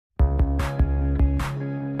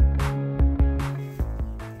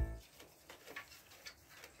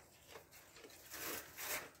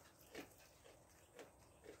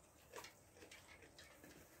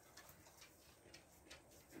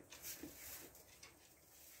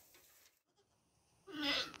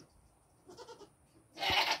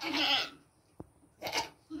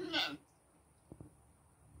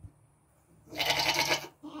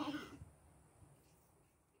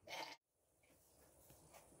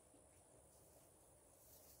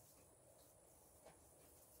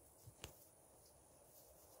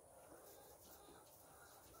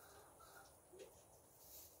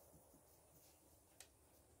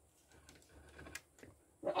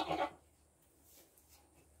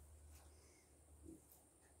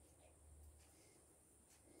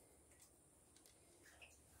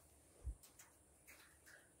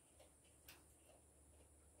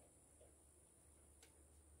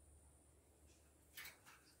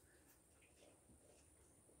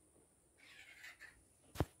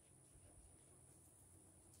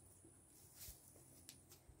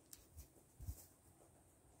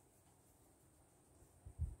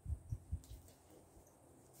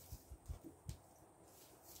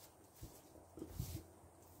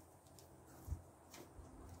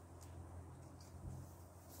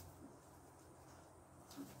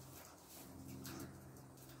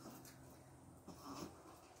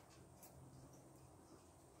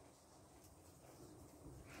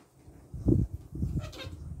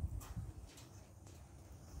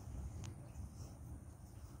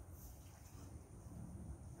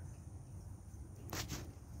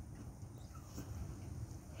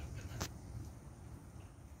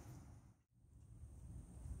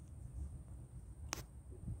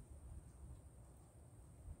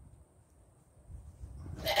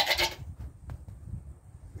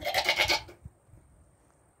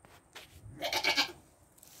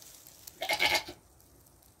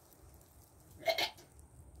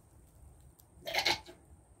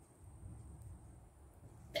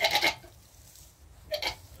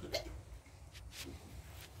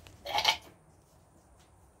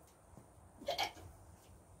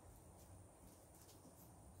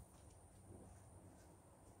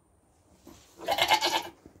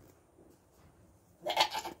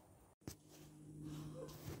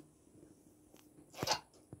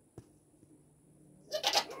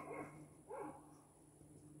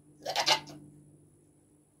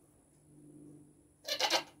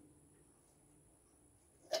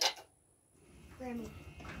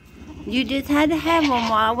You just had to have them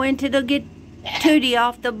while I went to get Tootie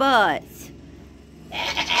off the bus.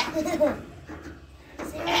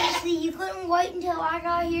 Seriously, you couldn't wait until I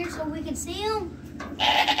got here so we could see him?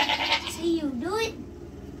 See you do it?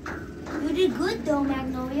 You did good though,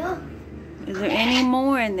 Magnolia. Is there any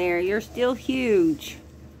more in there? You're still huge.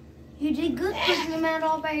 You did good pushing them out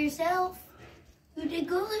all by yourself. You did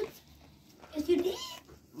good. Yes, you did.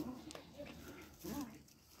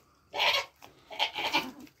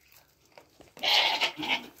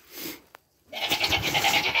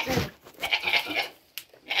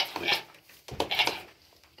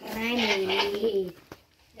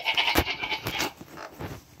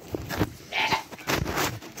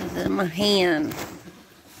 This is my hand.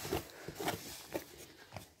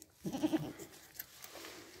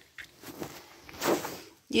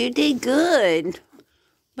 You did good,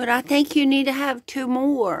 but I think you need to have 2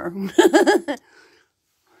 more. The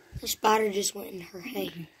spider just went in her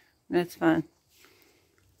hay. That's fine.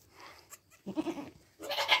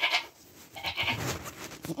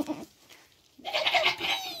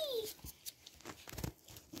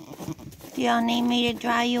 Do y'all need me to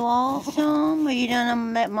dry you off some, or you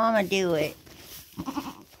don't let Mama do it?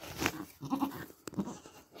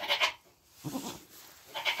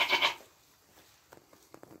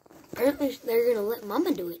 Apparently they're gonna let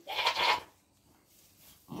Mama do it.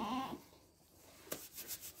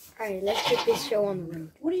 Alright, let's get this show on the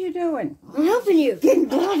road. What are you doing? I'm helping you. Getting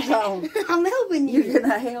gloves on. I'm helping you. You're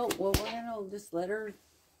gonna help. Well, we're gonna just let her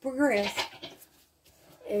progress.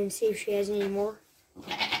 And see if she has any more.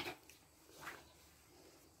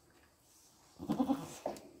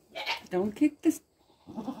 Don't kick this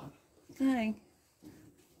thing.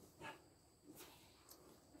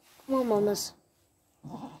 Come on, Mamas.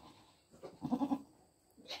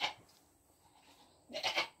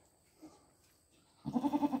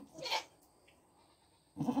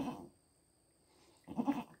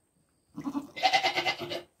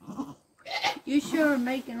 You sure are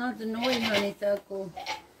making lots of noise, Honeysuckle.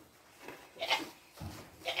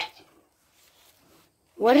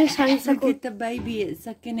 What is Honeysuckle? Look at the baby, it's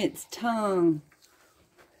sucking its tongue.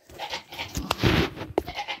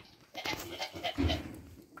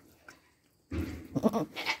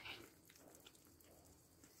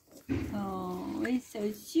 Oh, it's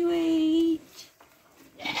so sweet.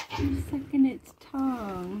 It's sucking its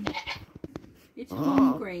tongue. It's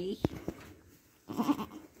hungry.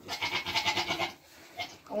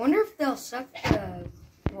 I wonder if they'll suck the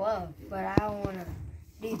glove, but I don't want to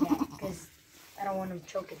do that because I don't want them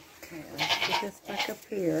choking. Okay, let's get this back up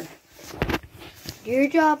here. Do your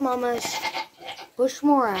job, Mamas. Push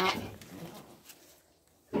more out.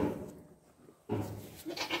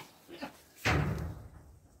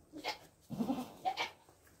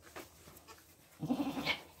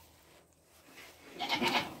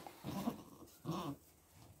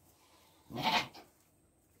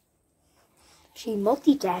 She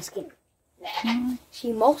multitasking.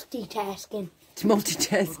 She multitasking. It's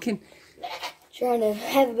multitasking. Trying to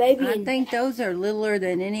have a baby. I think those are littler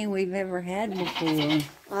than any we've ever had before.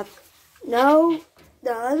 No,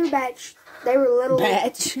 the other batch, they were little.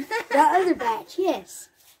 Batch? The other batch, yes.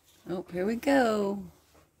 Oh, here we go.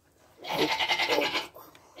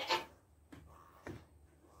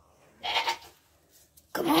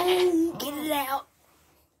 Come on, get it out.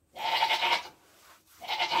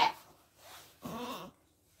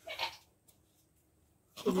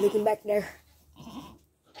 She's looking back there.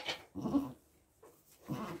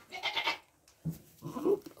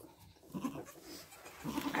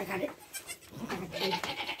 I got it. I got it.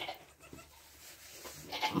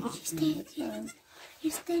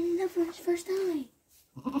 You're standing up for the first time.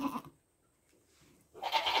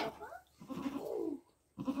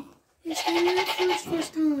 You're standing up for the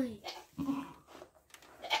first time.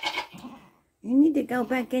 You need to go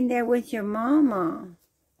back in there with your mama.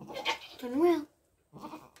 Turn around.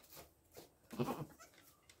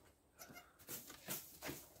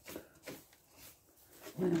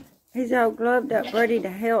 He's all gloved up, ready to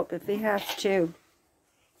help if he has to.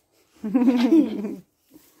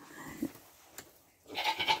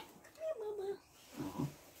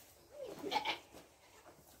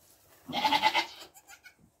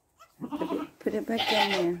 Put it back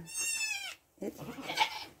in there. It's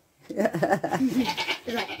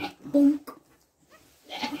like, boom.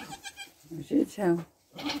 There's your toe.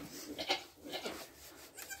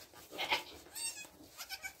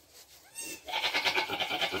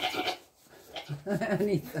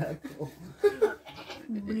 Honeysuckle.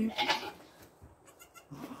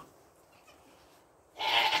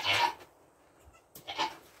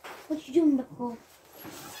 What you doing, Buckle?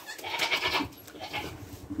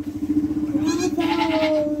 Grab that.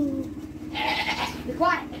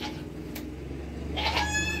 quiet.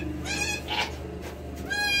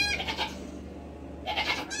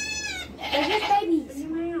 They're just babies. Open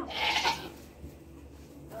your mouth.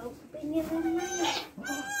 Open your mouth.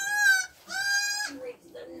 Reach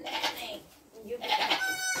the nanny. You got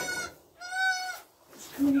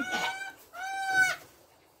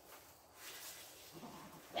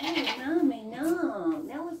Oh, mommy, no.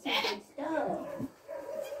 That was some good stuff.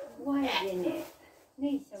 Why isn't it?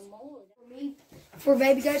 Need some more. For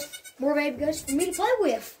baby goats, more baby goats for me to play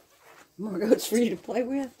with. More goats for you to play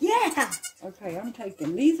with? Yeah. Okay, I'm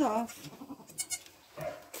taking these off.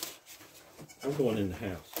 I'm going in the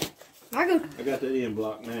house. I go. I got that end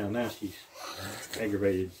blocked now. Now she's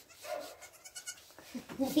aggravated.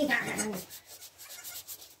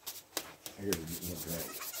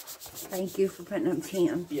 Thank you for putting up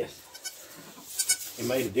 10. Yes. It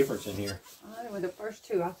made a difference in here. With the first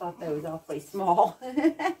two, I thought they was awfully small.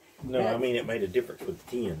 No, I mean it made a difference with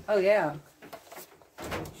the 10. Oh, yeah.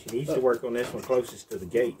 She needs to work on this one closest to the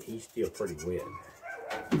gate. He's still pretty wet.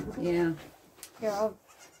 Yeah. Here, I'll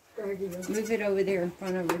drag you in. Move it over there in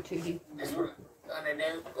front of her, Tootie. That's what I'm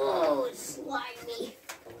gonna do. Oh, it's slimy.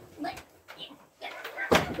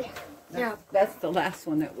 Yeah. That's the last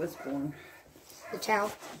one that was born. The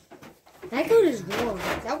towel. That goat is warm.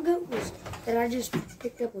 That goat was that I just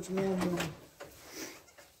picked up was warm.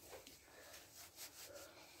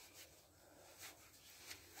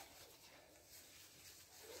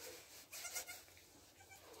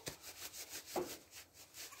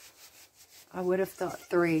 I would have thought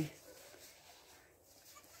 3.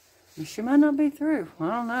 She might not be through. I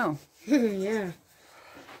don't know. Yeah.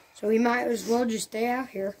 So we might as well just stay out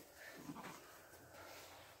here.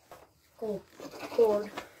 Cool.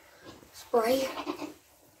 Cord. Spray.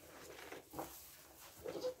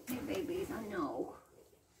 Hey, babies, I know.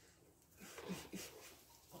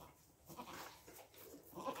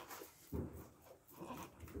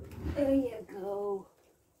 There you go.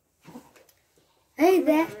 Hey,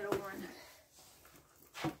 that. Little one.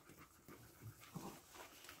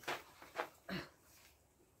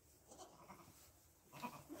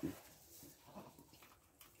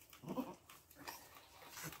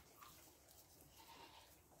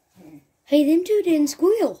 Hey, them two didn't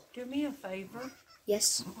squeal. Do me a favor.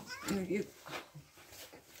 Yes. You.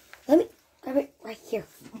 Let me grab it right here.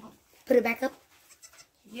 Put it back up.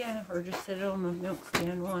 Yeah, or just set it on the milk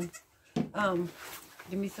stand one.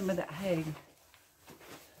 Give me some of that hay.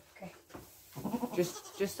 Okay.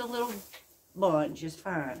 Just a little bunch is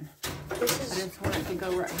fine. I just want it to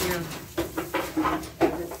go right here.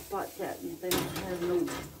 Just spot that and then have a little,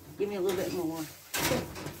 give me a little bit more.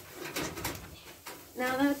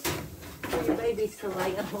 Now that's for your babies to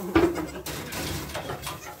lay on.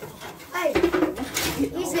 Hey,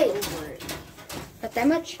 easy. Not that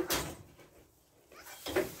much.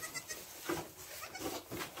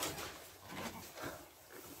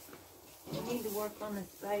 You need to work on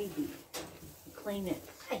this baby. Clean it.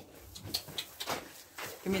 Hey.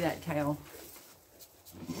 Give me that towel.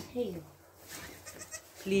 Here you go.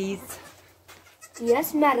 Please.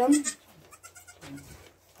 Yes, madam.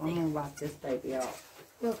 I'm gonna wipe this baby off.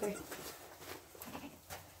 Okay.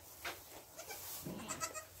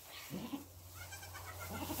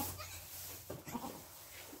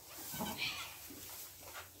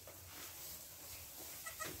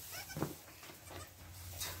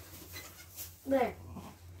 There.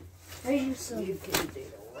 I use some. You can do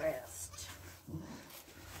the rest.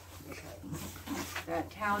 Okay. That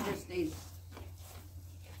towel just needs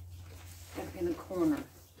stuck in the corner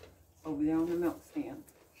over there on the milk stand.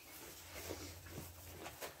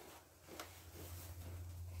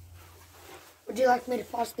 Would you like me to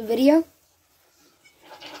pause the video?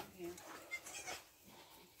 Yeah.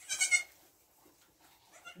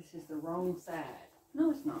 This is the wrong side.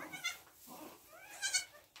 No, it's not.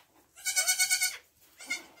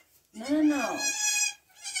 No.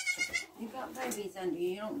 You got babies under you.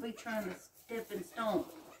 You don't be trying to step and stomp.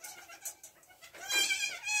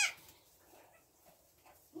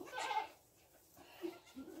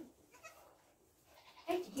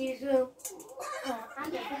 Hey, you. I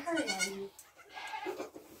never heard of you.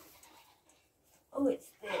 Oh, it's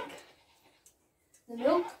thick. The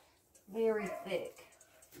milk? Very thick.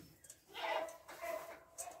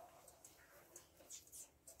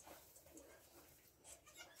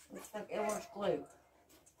 Looks like Elmer's glue,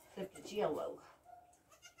 except it's yellow.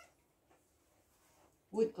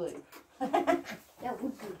 Wood glue. That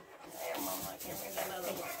would be. There, Mama, give me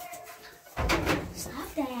another one. Stop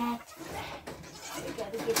that. We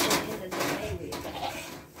gotta get that into the baby.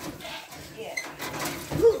 Yeah.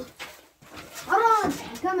 Ooh. Hold on,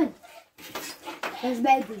 I'm coming. There's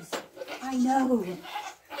babies. I know.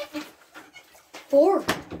 4.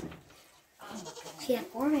 She had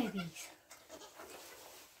 4 babies.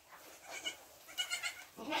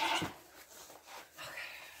 Okay,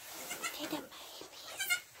 the babies.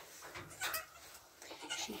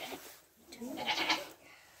 She had 2.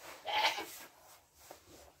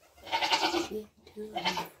 She had 2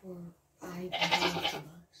 and 4, 5 and 5 of us.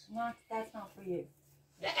 No, that's not for you.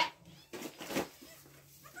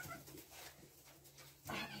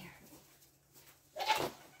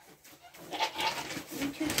 You're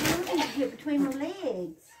too tiny to get between my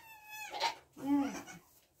legs. Yeah.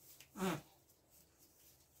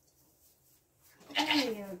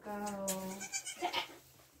 There you go.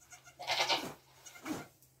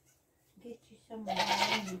 Get you some of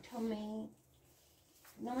that in your tummy.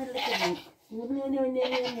 No, look at me.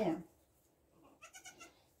 No.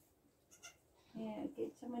 Yeah, get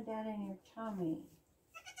some of that in your tummy.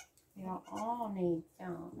 Y'all all need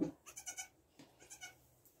some.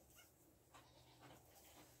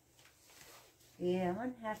 Yeah, I'm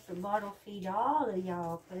going to have to bottle feed all of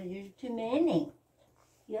y'all because there's too many.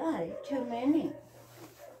 Yeah, there's too many.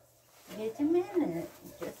 Just a minute.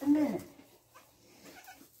 Just a minute.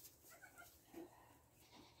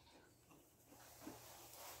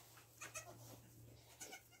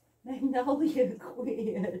 Magnolia quit.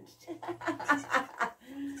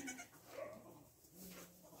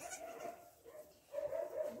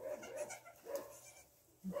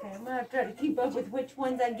 Okay, I'm going to try to keep up with which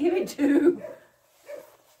ones I give it to.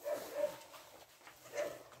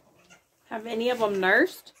 Have any of them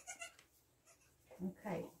nursed?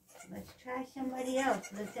 Okay, let's try somebody else.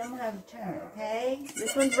 Let them have a turn, okay?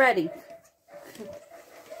 This one's ready.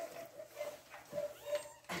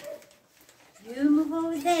 You move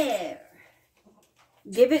over there.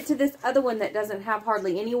 Give it to this other one that doesn't have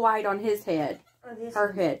hardly any white on his head. Oh, this Her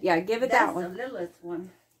one. head. Yeah, give it that one. That's the littlest one.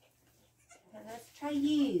 Now let's try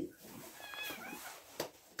you.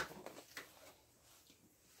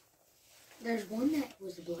 There's one that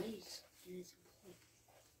was a blaze. And it's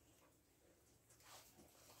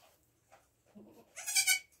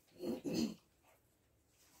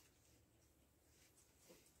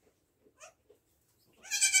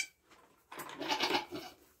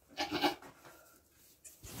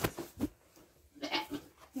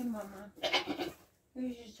Here, Mama.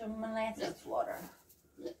 Here's just some molasses water.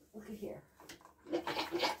 Look at here.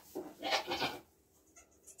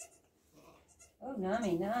 Oh,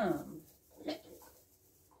 nummy num.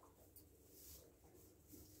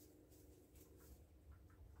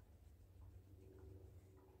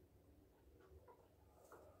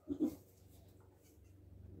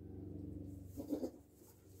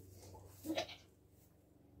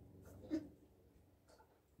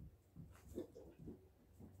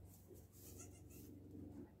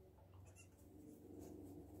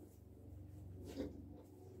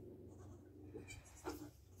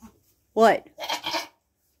 What?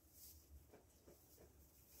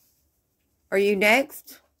 Are you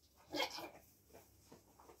next?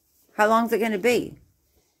 How long's it going to be?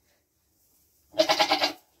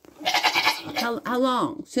 How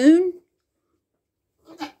long? Soon?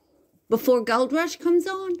 Before Gold Rush comes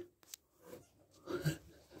on?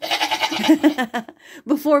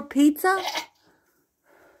 Before pizza?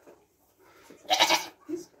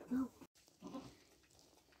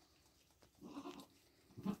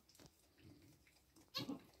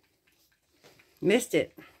 Missed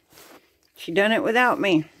it. She done it without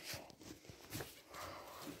me.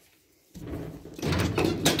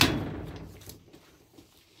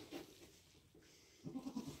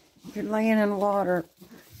 You're laying in water.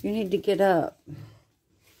 You need to get up.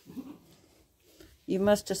 You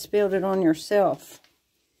must have spilled it on yourself.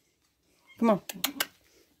 Come on.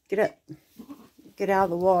 Get up. Get out of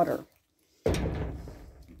the water.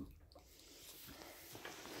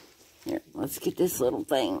 Here, let's get this little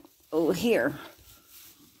thing over here.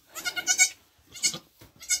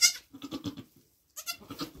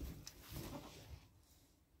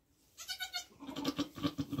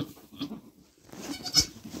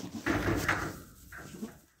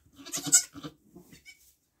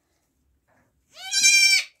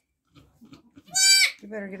 You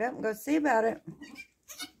better get up and go see about it.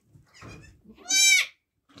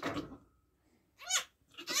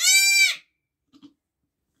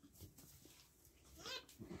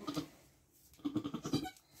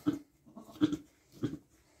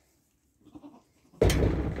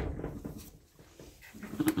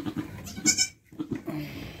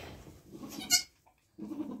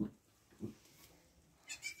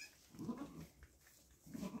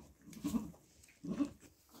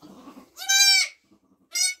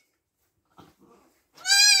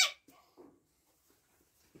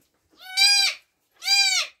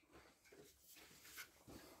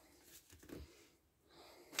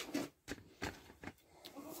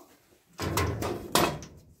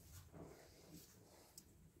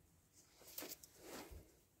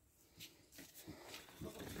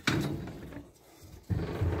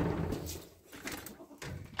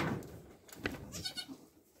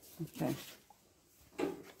 Okay.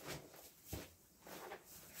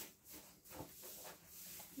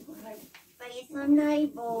 Face on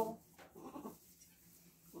table.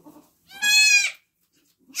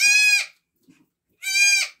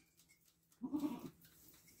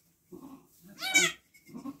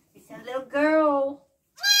 It's a little girl.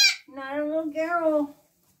 Not a little girl.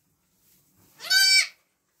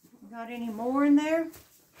 Got any more in there?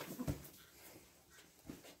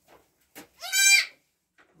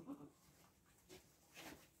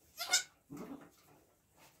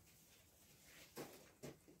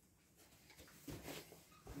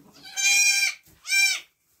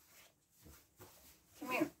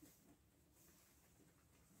 Come here.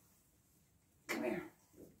 Come here.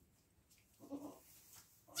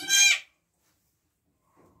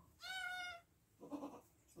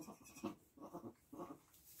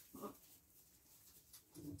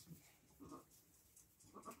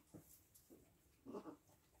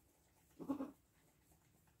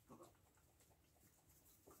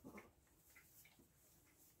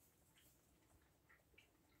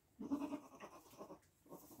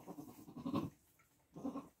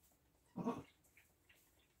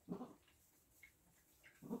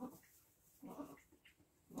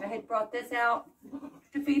 I had brought this out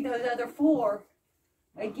to feed those other 4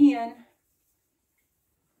 again,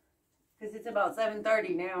 because it's about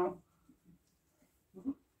 7:30 now,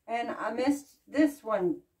 and I missed this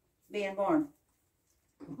one being born.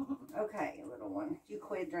 Okay, little one, you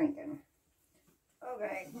quit drinking.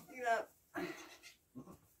 Okay, get up.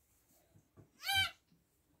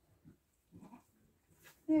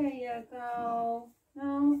 There you go.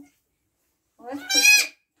 No, well,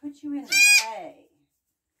 let's put you in the hay.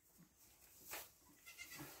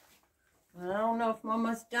 I don't know if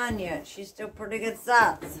Mama's done yet. She's still pretty good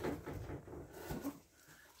size.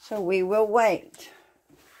 So we will wait.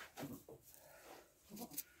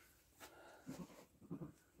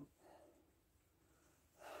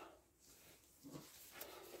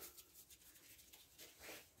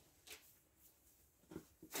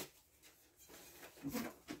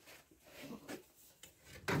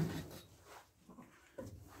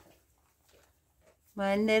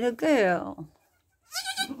 My little girl.